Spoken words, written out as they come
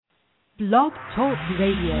Blog Talk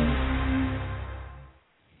Radio.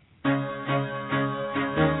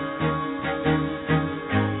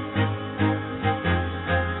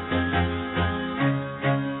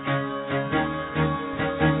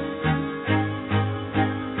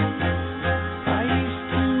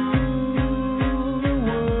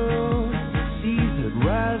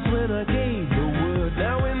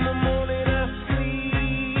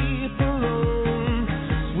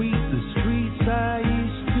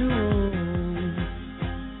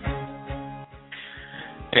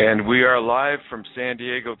 And we are live from San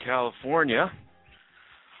Diego, California.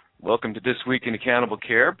 Welcome to This Week in Accountable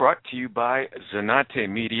Care, brought to you by Zanate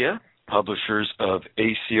Media, publishers of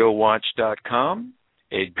ACOWatch.com,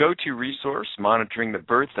 a go-to resource monitoring the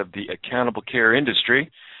birth of the accountable care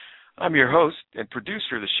industry. I'm your host and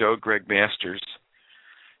producer of the show, Greg Masters,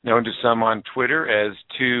 known to some on Twitter as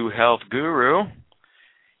 2HealthGuru.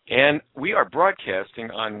 And we are broadcasting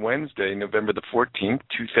on Wednesday, November the 14th,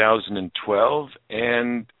 2012,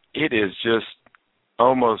 and it is just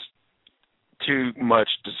almost too much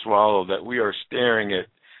to swallow that we are staring at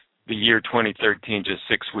the year 2013 just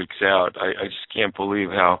 6 weeks out. I just can't believe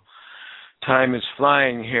how time is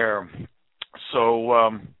flying here. So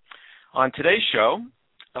on today's show,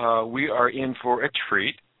 we are in for a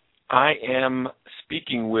treat. I am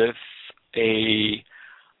speaking with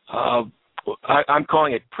I'm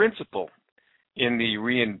calling it principal in the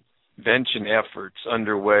reinvention efforts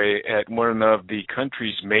underway at one of the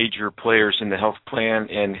country's major players in the health plan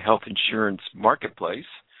and health insurance marketplace,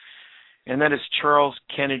 and that is Charles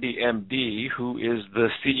Kennedy, MD, who is the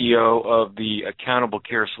CEO of the Accountable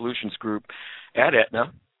Care Solutions Group at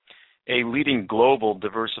Aetna, a leading global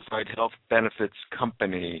diversified health benefits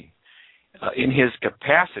company. In his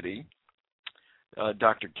capacity,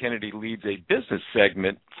 Dr. Kennedy leads a business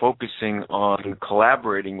segment focusing on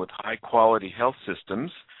collaborating with high-quality health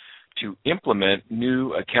systems to implement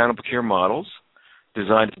new accountable care models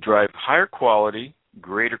designed to drive higher quality,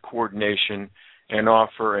 greater coordination, and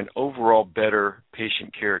offer an overall better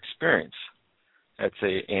patient care experience. That's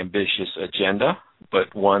an ambitious agenda,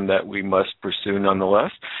 but one that we must pursue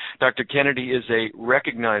nonetheless. Dr. Kennedy is a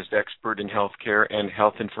recognized expert in healthcare and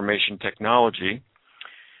health information technology.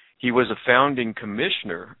 He was a founding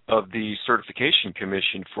commissioner of the Certification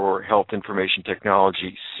Commission for Health Information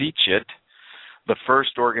Technology, CCHIT, the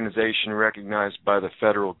first organization recognized by the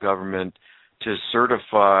federal government to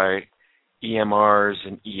certify EMRs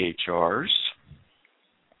and EHRs.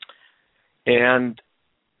 And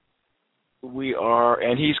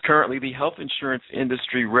he's currently the health insurance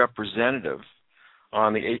industry representative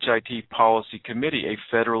on the HIT Policy Committee, a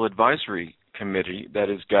federal advisory committee that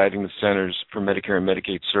is guiding the Centers for Medicare and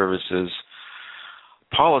Medicaid Services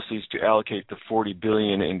policies to allocate the $40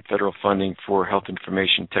 billion in federal funding for health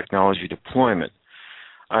information technology deployment.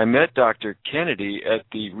 I met Dr. Kennedy at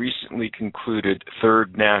the recently concluded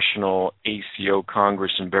third National ACO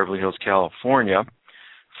Congress in Beverly Hills, California,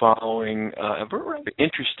 following a very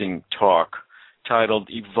interesting talk titled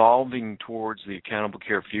Evolving Towards the Accountable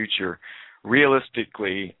Care Future,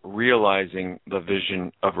 Realistically Realizing the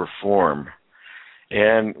Vision of Reform.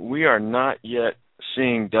 And we are not yet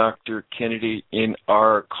seeing Dr. Kennedy in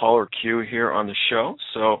our caller queue here on the show,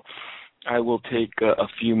 so I will take a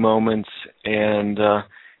few moments and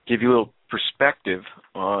give you a little perspective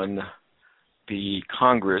on the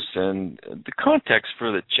Congress and the context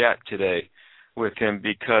for the chat today with him,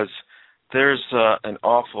 because there's an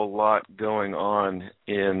awful lot going on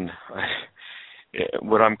in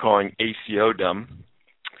what I'm calling ACO-dom.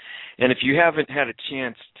 And if you haven't had a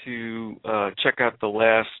chance to check out the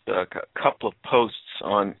last couple of posts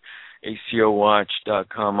on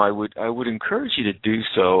ACOWatch.com, I would encourage you to do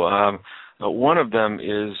so. One of them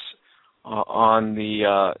is on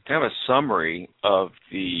the kind of a summary of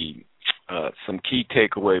the some key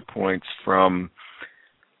takeaway points from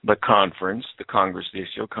the conference, the Congress, the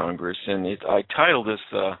ACO Congress, and I titled this,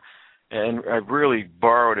 and I've really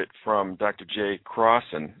borrowed it from Dr. Jay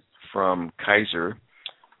Crossan from Kaiser.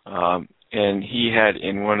 And he had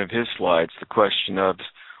in one of his slides the question of,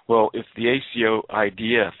 well, if the ACO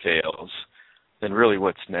idea fails, then really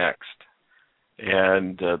what's next?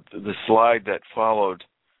 And the slide that followed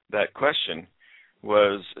that question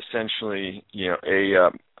was essentially,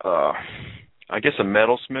 I guess a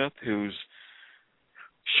metalsmith who's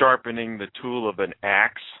sharpening the tool of an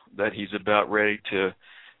axe that he's about ready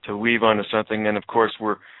to weave onto something. And, of course,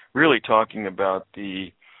 we're really talking about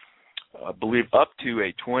I believe up to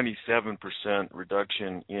a 27%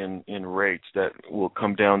 reduction in rates that will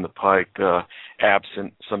come down the pike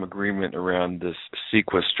absent some agreement around this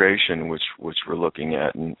sequestration, which we're looking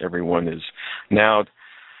at. And everyone is now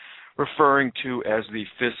referring to as the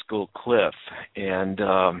fiscal cliff. And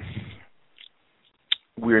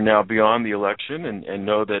we're now beyond the election and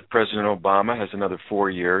know that President Obama has another 4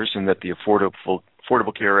 years and that the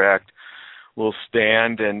Affordable Care Act will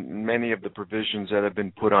stand, and many of the provisions that have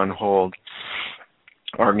been put on hold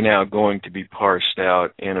are now going to be parsed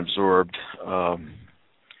out and absorbed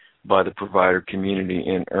by the provider community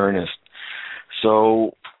in earnest.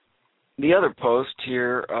 So the other post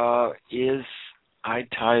here is I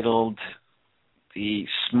titled The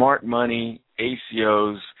Smart Money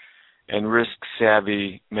ACOs and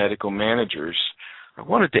Risk-Savvy Medical Managers. I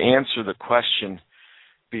wanted to answer the question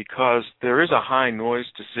because there is a high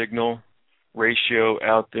noise-to-signal ratio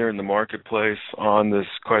out there in the marketplace on this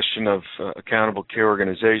question of accountable care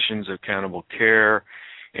organizations, accountable care,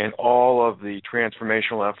 and all of the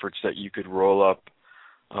transformational efforts that you could roll up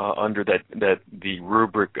under the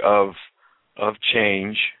rubric of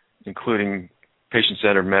change, including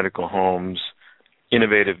patient-centered medical homes,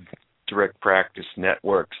 innovative direct practice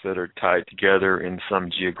networks that are tied together in some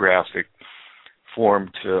geographic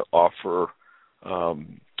form to offer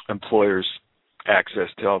employers access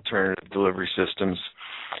to alternative delivery systems.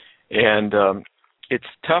 And it's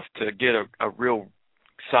tough to get a real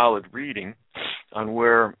solid reading on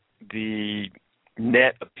where the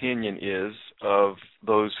net opinion is of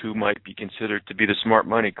those who might be considered to be the smart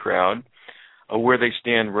money crowd, where they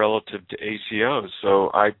stand relative to ACOs. So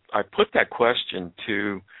I put that question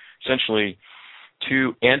to essentially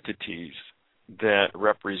two entities that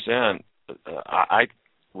represent, I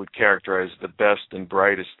would characterize the best and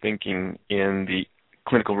brightest thinking in the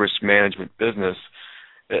clinical risk management business,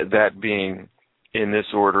 that being, in this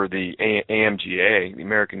order, the AMGA, the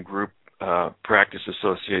American Group Practice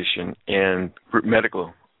Association and Group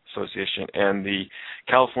Medical Association, and the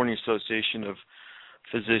California Association of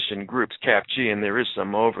Physician Groups, CAPG, and there is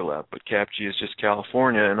some overlap, but CAPG is just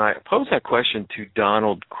California. And I posed that question to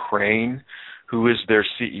Donald Crane, who is their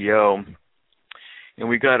CEO, and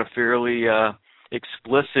we got a fairly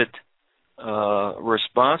explicit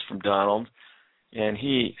response from Donald, and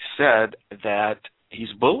he said that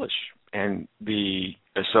he's bullish, and the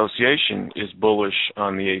association is bullish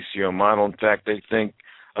on the ACO model. In fact, they think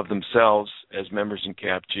of themselves as members in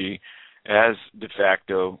CAPG as de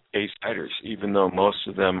facto ACIDers, even though most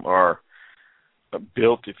of them are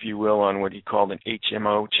built, if you will, on what he called an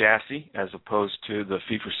HMO chassis as opposed to the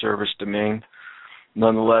fee-for-service domain.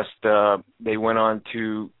 Nonetheless, they went on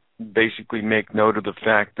to basically make note of the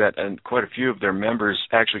fact that quite a few of their members,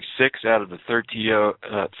 actually 6 out of the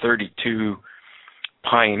 32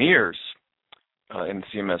 pioneers in the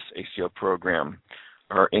CMS ACO program,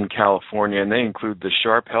 are in California, and they include the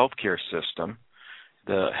Sharp Healthcare System,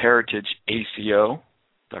 the Heritage ACO,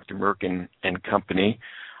 Dr. Merck and Company,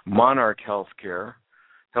 Monarch Healthcare,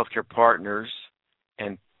 Healthcare Partners,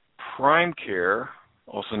 and Prime Care,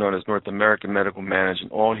 also known as North American Medical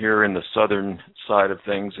Management, all here in the southern side of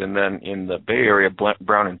things, and then in the Bay Area,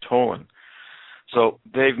 Brown and Tolan. So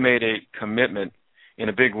they've made a commitment in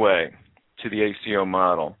a big way to the ACO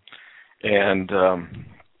model. And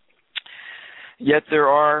yet there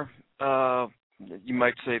are, you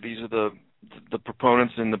might say these are the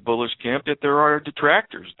proponents in the bullish camp, yet there are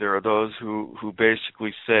detractors. There are those who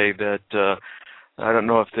basically say that, I don't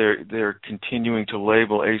know if they're continuing to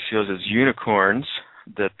label ACOs as unicorns,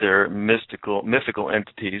 that they're mythical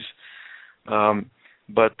entities,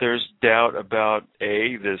 but there's doubt about,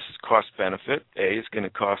 A, this cost benefit. A, it's going to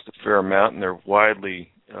cost a fair amount, and there are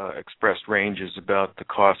widely expressed ranges about the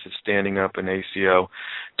cost of standing up an ACO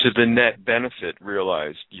to the net benefit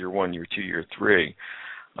realized year 1, year 2, year 3.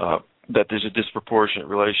 That there's a disproportionate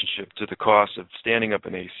relationship to the cost of standing up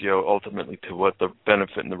an ACO ultimately to what the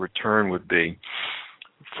benefit and the return would be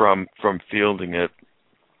from fielding it.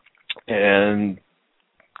 And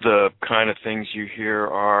the kind of things you hear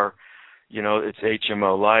are, it's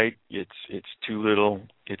HMO light, it's too little,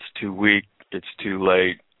 it's too weak, it's too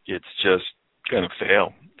late, it's just going to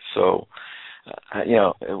fail. So,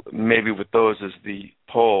 maybe with those as the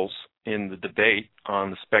poles in the debate on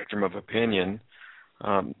the spectrum of opinion,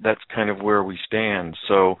 that's kind of where we stand.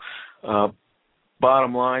 So,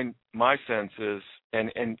 bottom line, my sense is,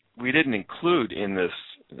 and we didn't include in this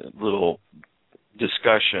little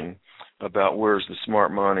discussion about where's the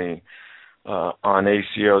smart money on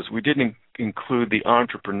ACOs, we didn't include the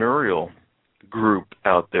entrepreneurial group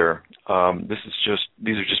out there.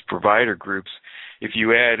 These are just provider groups. If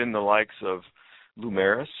you add in the likes of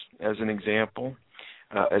Lumeris as an example,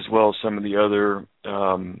 as well as some of the other,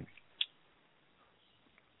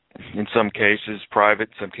 in some cases private,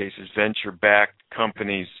 some cases venture-backed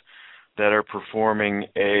companies that are performing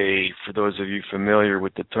for those of you familiar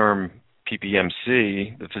with the term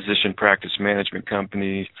PPMC, the Physician Practice Management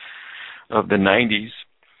Company of the 90s.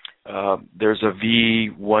 There's a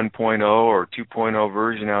V1.0 or 2.0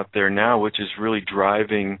 version out there now, which is really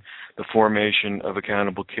driving the formation of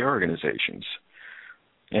accountable care organizations.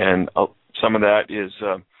 And some of that is,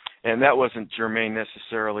 and that wasn't germane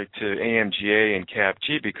necessarily to AMGA and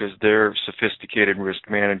CAPG because they're sophisticated risk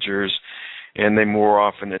managers and they more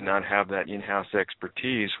often than not have that in-house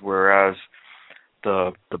expertise, whereas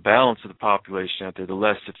the balance of the population out there, the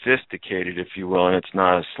less sophisticated, if you will, and it's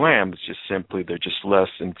not a slam, it's just simply they're just less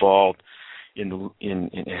involved in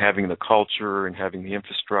having the culture and having the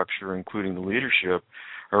infrastructure, including the leadership,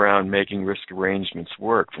 around making risk arrangements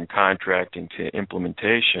work, from contracting to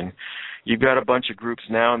implementation. You've got a bunch of groups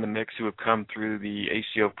now in the mix who have come through the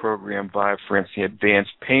ACO program via, for instance, the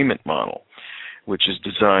advanced payment model, which is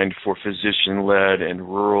designed for physician-led and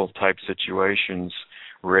rural-type situations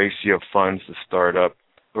where ACO funds the startup,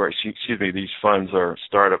 or excuse me, these funds are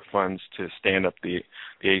startup funds to stand up the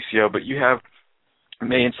ACO. But you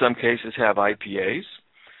may in some cases have IPAs,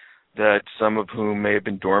 that some of whom may have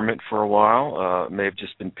been dormant for a while, may have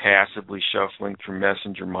just been passively shuffling through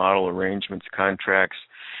messenger model arrangements, contracts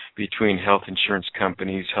between health insurance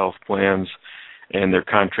companies, health plans, and their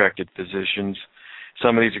contracted physicians.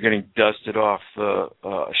 Some of these are getting dusted off the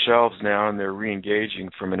shelves now, and they're re-engaging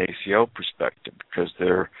from an ACO perspective because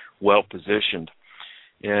they're well-positioned.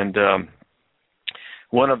 And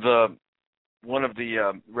one of the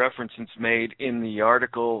references made in the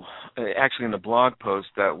article, actually in the blog post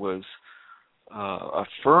that was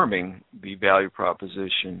affirming the value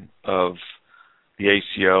proposition of the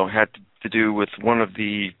ACO, had to do with one of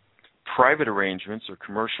the private arrangements or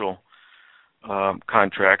commercial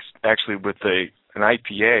contracts, actually with an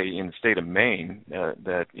IPA in the state of Maine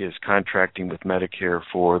that is contracting with Medicare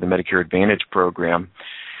for the Medicare Advantage program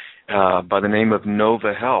by the name of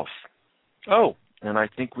Nova Health. Oh, and I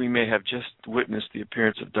think we may have just witnessed the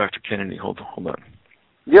appearance of Dr. Kennedy. Hold on.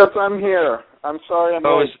 Yes, I'm here. I'm sorry I'm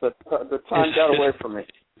late, but the time got away from me.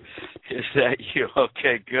 Is that you?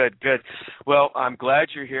 Okay, good. Well, I'm glad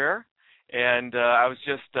you're here, and I was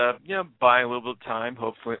just, buying a little bit of time,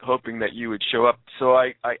 hoping that you would show up. So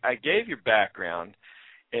I gave your background,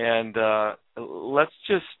 and let's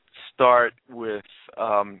just start with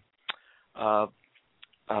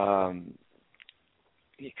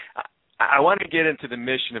I want to get into the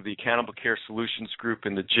mission of the Accountable Care Solutions Group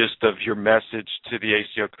and the gist of your message to the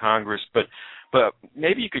ACO Congress, but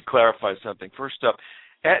maybe you could clarify something. First up,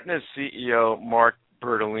 Aetna's CEO, Mark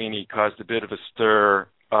Bertolini, caused a bit of a stir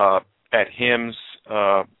at HIMSS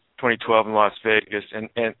 2012 in Las Vegas,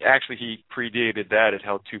 and actually he predated that at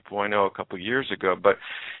Health 2.0 a couple of years ago, but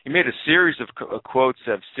he made a series of quotes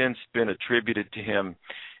that have since been attributed to him,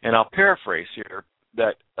 and I'll paraphrase here,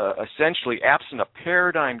 that essentially, absent a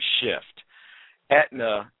paradigm shift,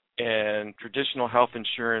 Aetna and traditional health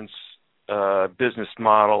insurance business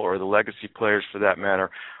model, or the legacy players for that matter,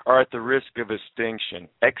 are at the risk of extinction,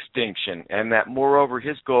 and that moreover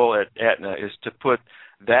his goal at Aetna is to put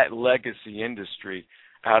that legacy industry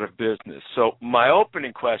out of business. So my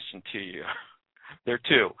opening question to you, there are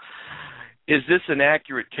two. Is this an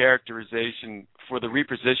accurate characterization for the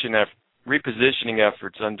repositioning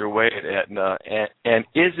efforts underway at Aetna, and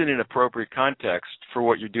is it an appropriate context for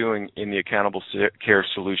what you're doing in the Accountable Care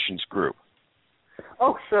Solutions Group?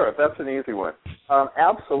 Oh, sure. That's an easy one.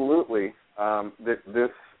 Absolutely,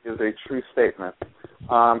 this is a true statement.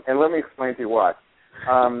 And let me explain to you why.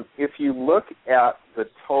 If you look at the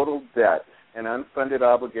total debt and unfunded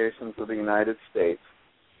obligations of the United States,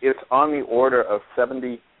 it's on the order of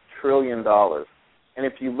 $70 trillion. And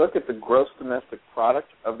if you look at the gross domestic product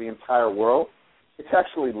of the entire world, it's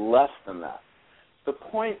actually less than that. The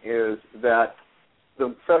point is that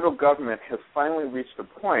the federal government has finally reached a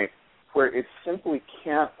point where it simply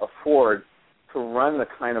can't afford to run the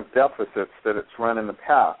kind of deficits that it's run in the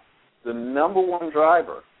past. The number one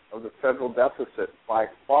driver of the federal deficit by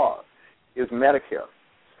far is Medicare.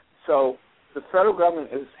 So the federal government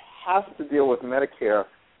has to deal with Medicare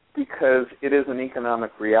because it is an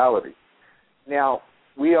economic reality. Now,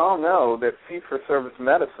 we all know that fee-for-service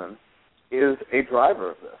medicine is a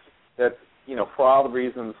driver of this. That, for all the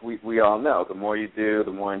reasons we all know, the more you do,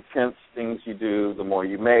 the more intense things you do, the more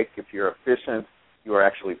you make. If you're efficient, you are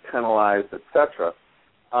actually penalized, etc.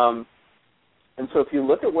 And so if you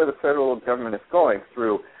look at where the federal government is going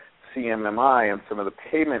through CMMI and some of the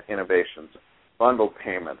payment innovations, bundled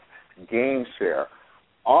payments, gain share,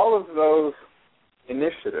 all of those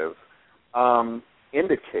initiatives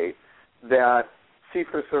indicate that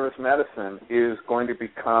fee-for-service medicine is going to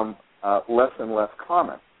become less and less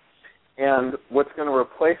common. And what's going to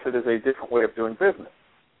replace it is a different way of doing business.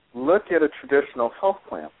 look at a traditional health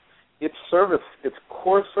plan, its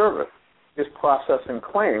core service is processing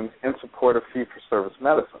claims in support of fee-for-service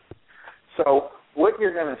medicine. So what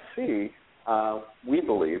you're going to see, we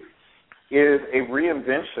believe, is a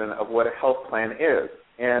reinvention of what a health plan is.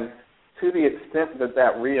 And to the extent that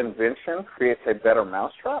that reinvention creates a better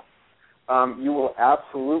mousetrap, you will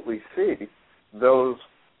absolutely see those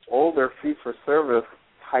older fee-for-service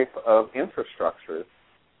type of infrastructures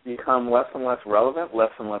become less and less relevant, less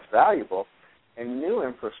and less valuable, and new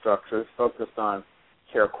infrastructures focused on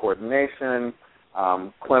care coordination,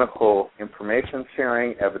 clinical information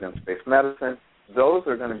sharing, evidence-based medicine, those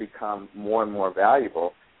are going to become more and more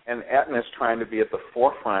valuable, and Aetna is trying to be at the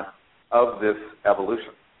forefront of this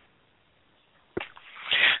evolution.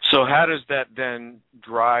 So how does that then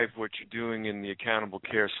drive what you're doing in the Accountable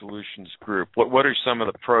Care Solutions Group? What are some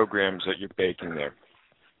of the programs that you're baking there?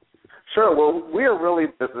 Sure. Well, we are really,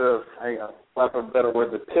 I lack of a better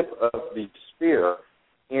word, the tip of the spear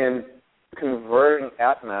in converting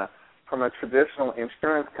Aetna from a traditional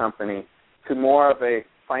insurance company to more of a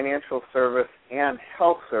financial service and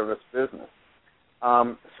health service business.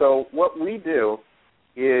 So what we do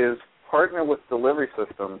is partner with delivery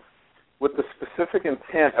systems with the specific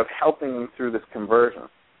intent of helping them through this conversion.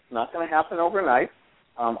 It's not going to happen overnight.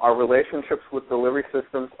 Our relationships with delivery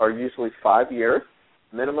systems are usually 5 years,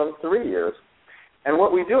 minimum 3 years. And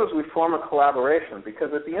what we do is we form a collaboration, because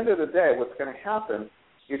at the end of the day, what's going to happen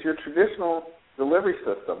is your traditional delivery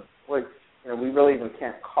system, like, we really even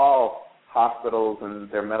can't call hospitals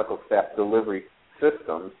and their medical staff delivery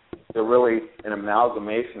systems. They're really an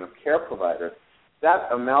amalgamation of care providers. That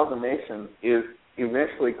amalgamation is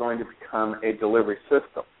eventually going to become a delivery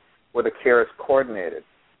system where the care is coordinated,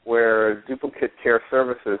 where duplicate care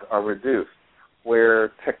services are reduced,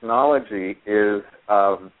 where technology is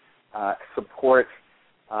supports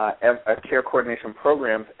care coordination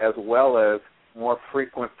programs as well as more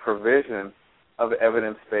frequent provision of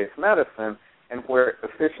evidence-based medicine, and where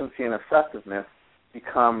efficiency and effectiveness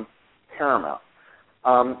become paramount.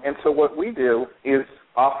 And so what we do is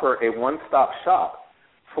offer a one-stop shop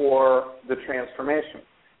for the transformation.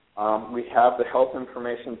 We have the health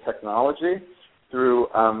information technology through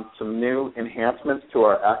some new enhancements to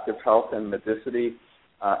our Active Health and Medicity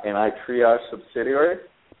and iTriage subsidiaries.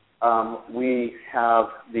 We have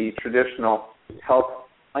the traditional health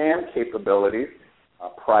plan capabilities,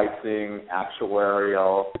 pricing,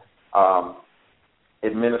 actuarial,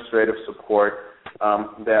 administrative support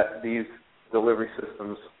that these delivery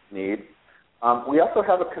systems need. We also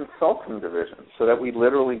have a consulting division so that we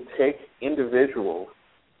literally take individuals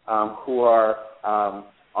who are on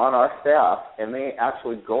our staff, and they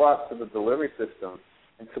actually go out to the delivery system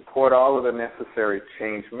and support all of the necessary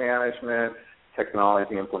change management,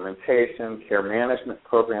 technology implementation, care management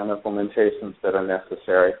program implementations that are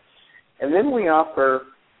necessary. And then we offer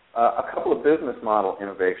a couple of business model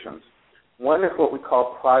innovations. One is what we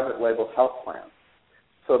call private label health plans.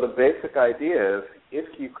 So the basic idea is if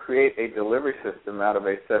you create a delivery system out of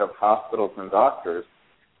a set of hospitals and doctors,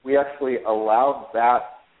 we actually allow that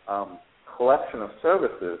collection of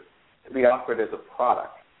services to be offered as a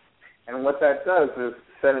product. And what that does is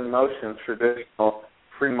set in motion traditional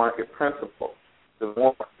free market principles. The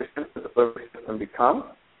more efficient the delivery system becomes,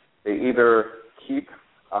 they either keep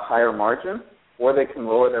a higher margin or they can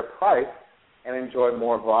lower their price and enjoy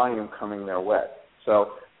more volume coming their way.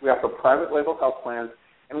 So we offer private label health plans,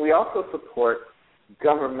 and we also support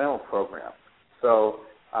governmental programs. So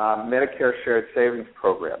Medicare shared savings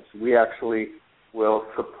programs. We actually will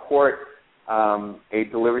support a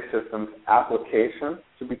delivery system's application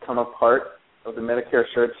to become a part of the Medicare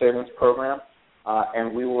shared savings program,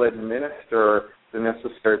 and we will administer the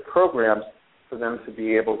necessary programs for them to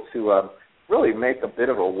be able to really make a bit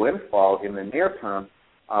of a windfall in the near term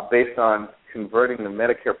based on converting the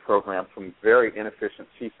Medicare program from very inefficient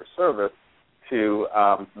fee-for-service to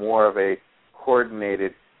more of a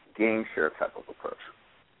coordinated gain share type of approach.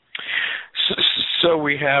 So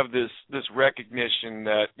we have this recognition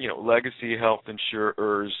that legacy health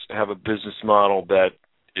insurers have a business model that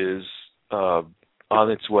is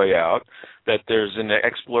on its way out, that there's an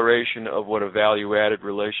exploration of what a value-added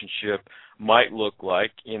relationship might look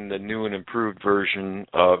like in the new and improved version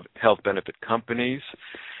of health benefit companies.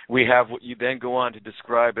 We have what you then go on to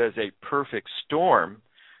describe as a perfect storm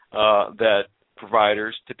that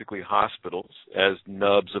providers, typically hospitals, as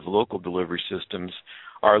nubs of local delivery systems,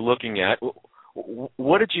 are looking at.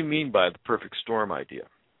 What did you mean by the perfect storm idea?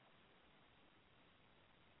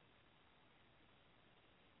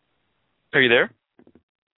 Are you there?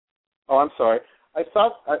 Oh, I'm sorry. I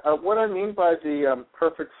thought what I mean by the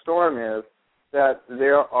perfect storm is that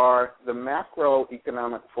there are the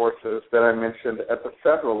macroeconomic forces that I mentioned at the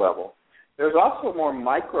federal level. There's also more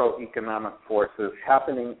microeconomic forces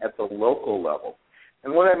happening at the local level.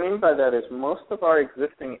 And what I mean by that is most of our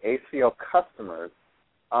existing ACO customers,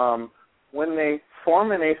 when they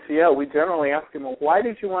form an ACO, we generally ask them, well, why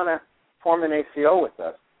did you want to form an ACO with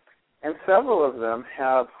us? And several of them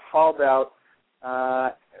have hauled out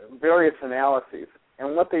various analyses.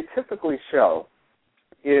 And what they typically show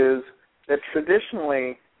is that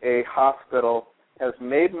traditionally a hospital has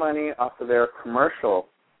made money off of their commercial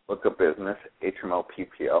book of business, HMO,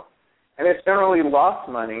 PPO, and it's generally lost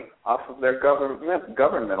money off of their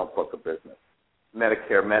governmental book of business,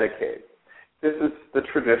 Medicare, Medicaid. This is the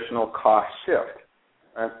traditional cost shift.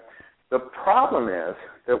 Right? The problem is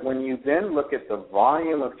that when you then look at the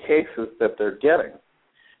volume of cases that they're getting,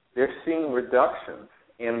 they're seeing reductions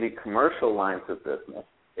in the commercial lines of business,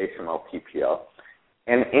 HMO, PPO,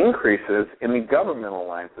 and increases in the governmental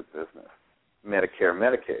lines of business, Medicare,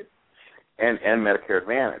 Medicaid, and Medicare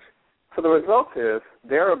Advantage. So the result is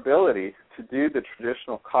their ability to do the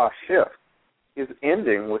traditional cost shift is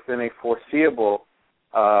ending within a foreseeable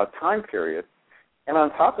time period. And on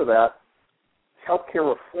top of that,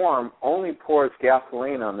 healthcare reform only pours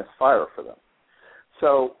gasoline on this fire for them.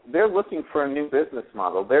 So they're looking for a new business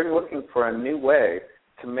model. They're looking for a new way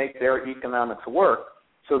to make their economics work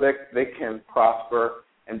so that they can prosper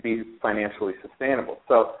and be financially sustainable.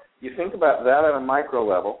 So you think about that at a micro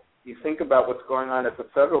level. You think about what's going on at the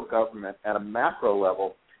federal government at a macro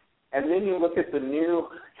level, and then you look at the new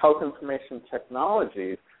health information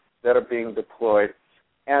technologies that are being deployed.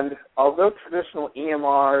 And although traditional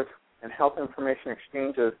EMRs and health information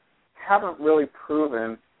exchanges haven't really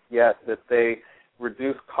proven yet that they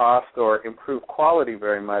reduce cost or improve quality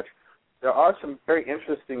very much, there are some very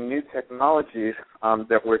interesting new technologies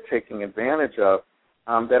that we're taking advantage of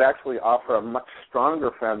that actually offer a much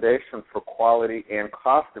stronger foundation for quality and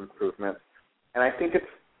cost improvement. And I think it's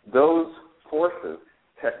those forces,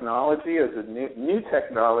 technology as a new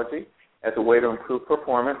technology as a way to improve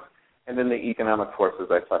performance, and then the economic forces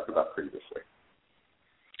I talked about previously.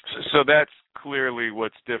 So that's clearly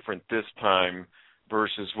what's different this time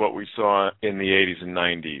versus what we saw in the 80s and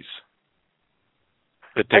 90s.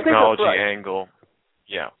 The technology angle,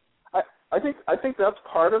 yeah. I think that's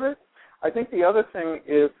part of it. I think the other thing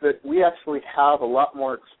is that we actually have a lot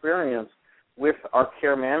more experience with our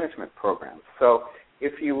care management programs. So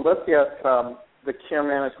if you look at the care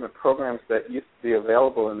management programs that used to be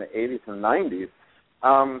available in the 80s and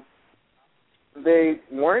 90s, they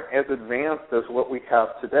weren't as advanced as what we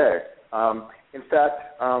have today. In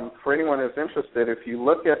fact, for anyone who's interested, if you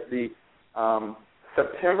look at the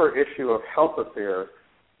September issue of Health Affairs,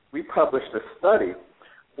 we published a study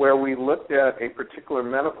where we looked at a particular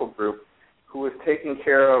medical group who was taking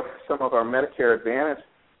care of some of our Medicare Advantage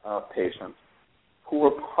patients who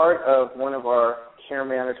were part of one of our care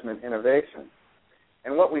management innovations.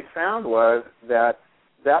 And what we found was that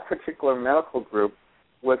that particular medical group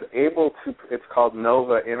was able to, it's called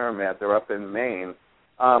Nova Intermed, they're up in Maine,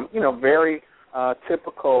 very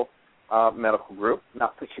typical medical group,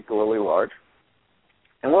 not particularly large.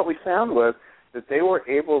 And what we found was that they were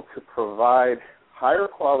able to provide higher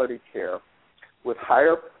quality care with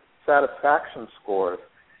higher satisfaction scores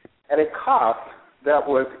at a cost that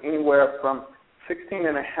was anywhere from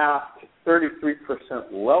 16.5% to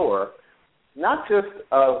 33% lower, not just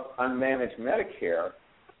of unmanaged Medicare,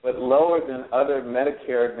 but lower than other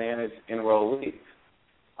Medicare Advantage enrollees.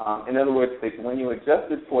 In other words, when you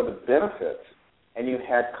adjusted for the benefits and you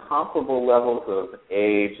had comparable levels of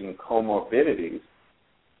age and comorbidities,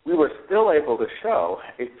 we were still able to show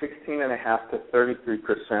a 16.5% to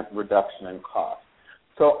 33% reduction in cost.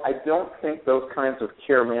 So I don't think those kinds of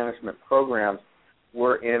care management programs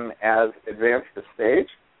were in as advanced a stage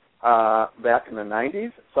back in the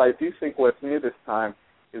 90s. So I do think what's new this time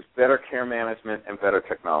is better care management and better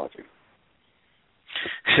technology.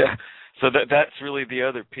 Yeah. So that's really the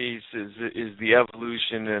other piece is the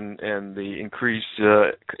evolution and the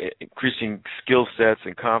increasing skill sets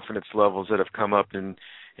and confidence levels that have come up in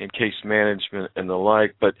case management and the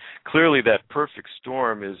like. But clearly that perfect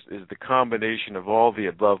storm is the combination of all the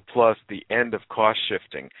above plus the end of cost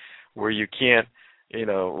shifting, where you can't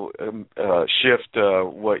shift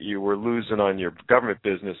what you were losing on your government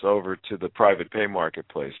business over to the private pay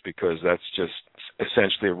marketplace, because that's just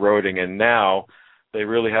essentially eroding. And now they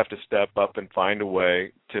really have to step up and find a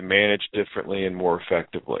way to manage differently and more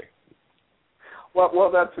effectively. Well,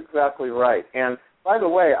 that's exactly right. And by the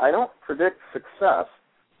way, I don't predict success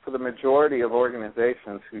for the majority of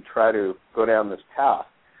organizations who try to go down this path.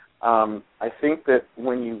 I think that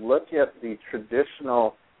when you look at the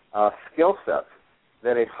traditional skill sets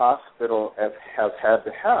that a hospital has had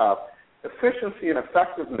to have, efficiency and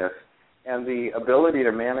effectiveness and the ability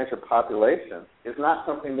to manage a population is not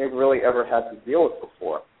something they've really ever had to deal with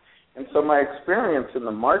before. And so my experience in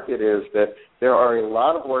the market is that there are a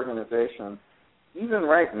lot of organizations, even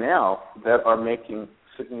right now, that are making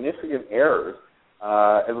significant errors,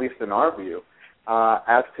 at least in our view,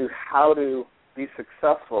 as to how to be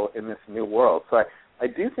successful in this new world. So I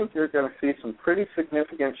do think you're going to see some pretty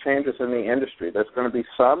significant changes in the industry. There's going to be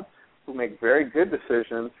some who make very good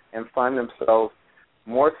decisions and find themselves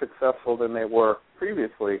more successful than they were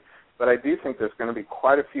previously, but I do think there's going to be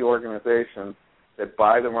quite a few organizations that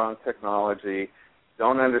buy the wrong technology,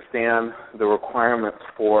 don't understand the requirements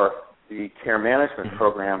for the care management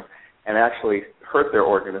program, and actually hurt their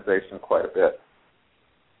organization quite a bit.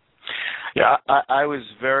 Yeah, I was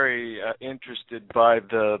very interested by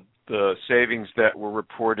the savings that were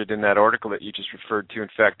reported in that article that you just referred to. In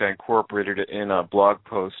fact, I incorporated it in a blog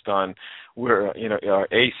post on where, are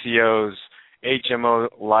ACOs HMO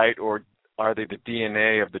light, or are they the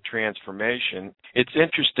DNA of the transformation? It's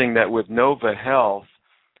interesting that with Nova Health,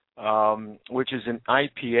 which is an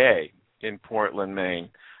IPA in Portland, Maine,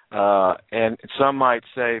 and some might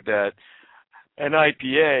say that an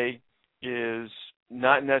IPA is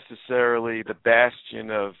not necessarily the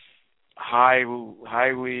bastion of high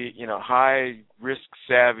risk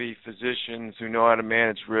savvy physicians who know how to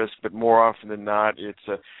manage risk, but more often than not,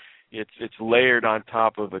 it's layered on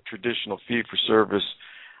top of a traditional fee for service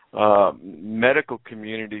medical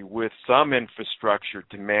community with some infrastructure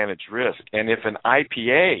to manage risk. And if an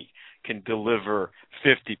IPA can deliver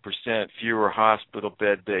 50% fewer hospital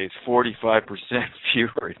bed days, 45%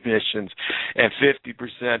 fewer admissions, and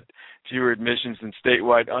 50% fewer admissions in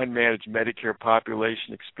statewide unmanaged Medicare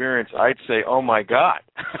population experience, I'd say, oh my God,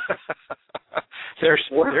 there's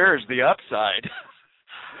the upside.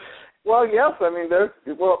 Well, yes,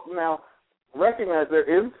 now recognize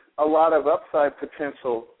there is a lot of upside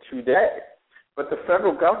potential today, but the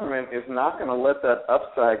federal government is not going to let that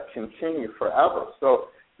upside continue forever. So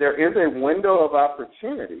there is a window of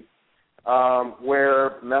opportunity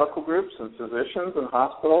where medical groups and physicians and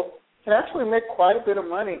hospitals can actually make quite a bit of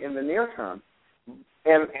money in the near term,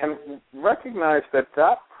 and recognize that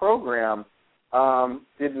program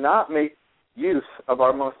did not make use of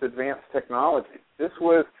our most advanced technology. This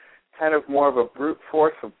was kind of more of a brute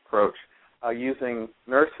force approach, using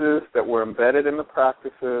nurses that were embedded in the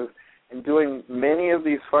practices and doing many of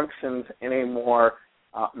these functions in a more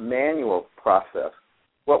manual process.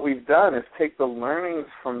 What we've done is take the learnings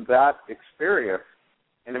from that experience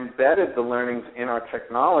and embedded the learnings in our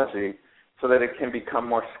technology so that it can become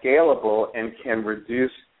more scalable and can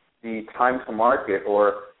reduce the time to market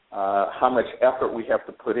or how much effort we have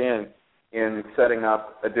to put in setting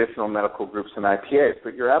up additional medical groups and IPAs.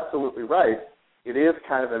 But you're absolutely right. It is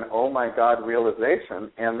kind of an oh my God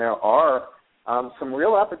realization, and there are some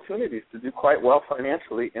real opportunities to do quite well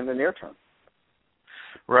financially in the near term.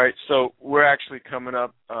 Right. So we're actually coming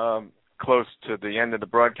up close to the end of the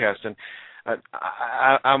broadcast, and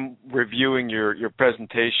I'm reviewing your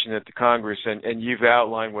presentation at the Congress, and you've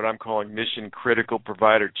outlined what I'm calling mission-critical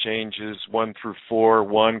provider changes, 1 through 4.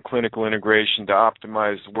 1, clinical integration to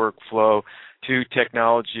optimize workflow. 2,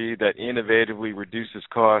 technology that innovatively reduces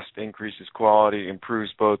cost, increases quality,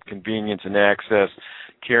 improves both convenience and access.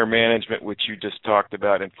 Care management, which you just talked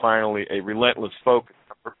about. And finally, a relentless focus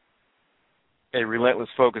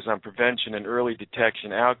on prevention and early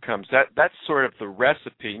detection outcomes. That's sort of the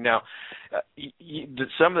recipe. Now,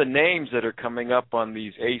 some of the names that are coming up on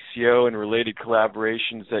these ACO and related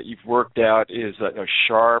collaborations that you've worked out is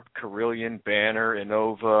Sharp, Carillion, Banner,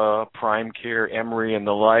 Inova, Prime Care, Emory, and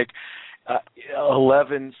the like.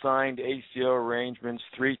 11 signed ACO arrangements,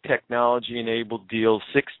 3 technology-enabled deals,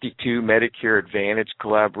 62 Medicare Advantage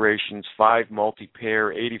collaborations, 5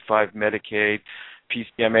 multi-payer, 85 Medicaid,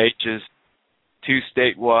 PCMHs, 2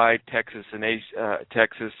 statewide, Texas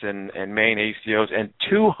and Maine ACOs, and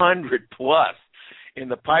 200 plus in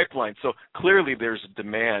the pipeline. So clearly there's a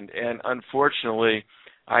demand, and unfortunately,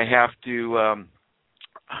 I have to.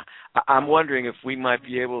 I'm wondering if we might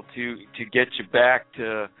be able to get you back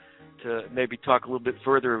to maybe talk a little bit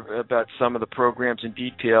further about some of the programs in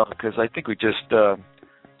detail, because I think we just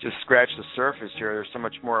scratched the surface here. There's so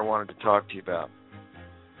much more I wanted to talk to you about.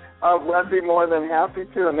 I'd be more than happy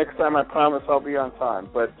to, and next time I promise I'll be on time.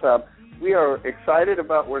 But we are excited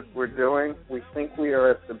about what we're doing. We think we are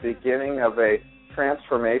at the beginning of a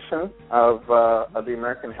transformation of the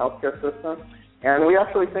American healthcare system, and we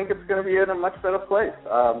actually think it's going to be in a much better place.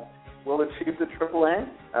 We'll achieve the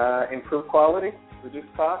AAA, improve quality, reduce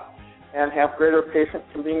cost, and have greater patient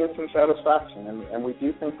convenience and satisfaction. And we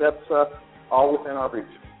do think that's all within our reach.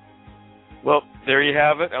 Well, there you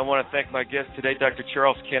have it. I want to thank my guest today, Dr.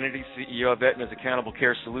 Charles Kennedy, CEO of Aetna's Accountable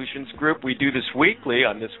Care Solutions Group. We do this weekly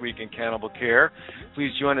on This Week in Accountable Care. Please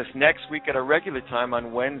join us next week at our regular time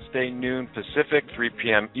on Wednesday, noon Pacific, 3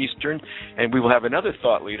 p.m. Eastern, and we will have another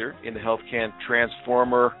thought leader in the HealthCan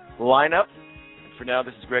Transformer lineup. And for now,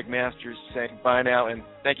 this is Greg Masters saying bye now, and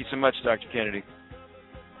thank you so much, Dr. Kennedy.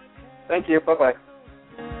 Thank you. Bye-bye.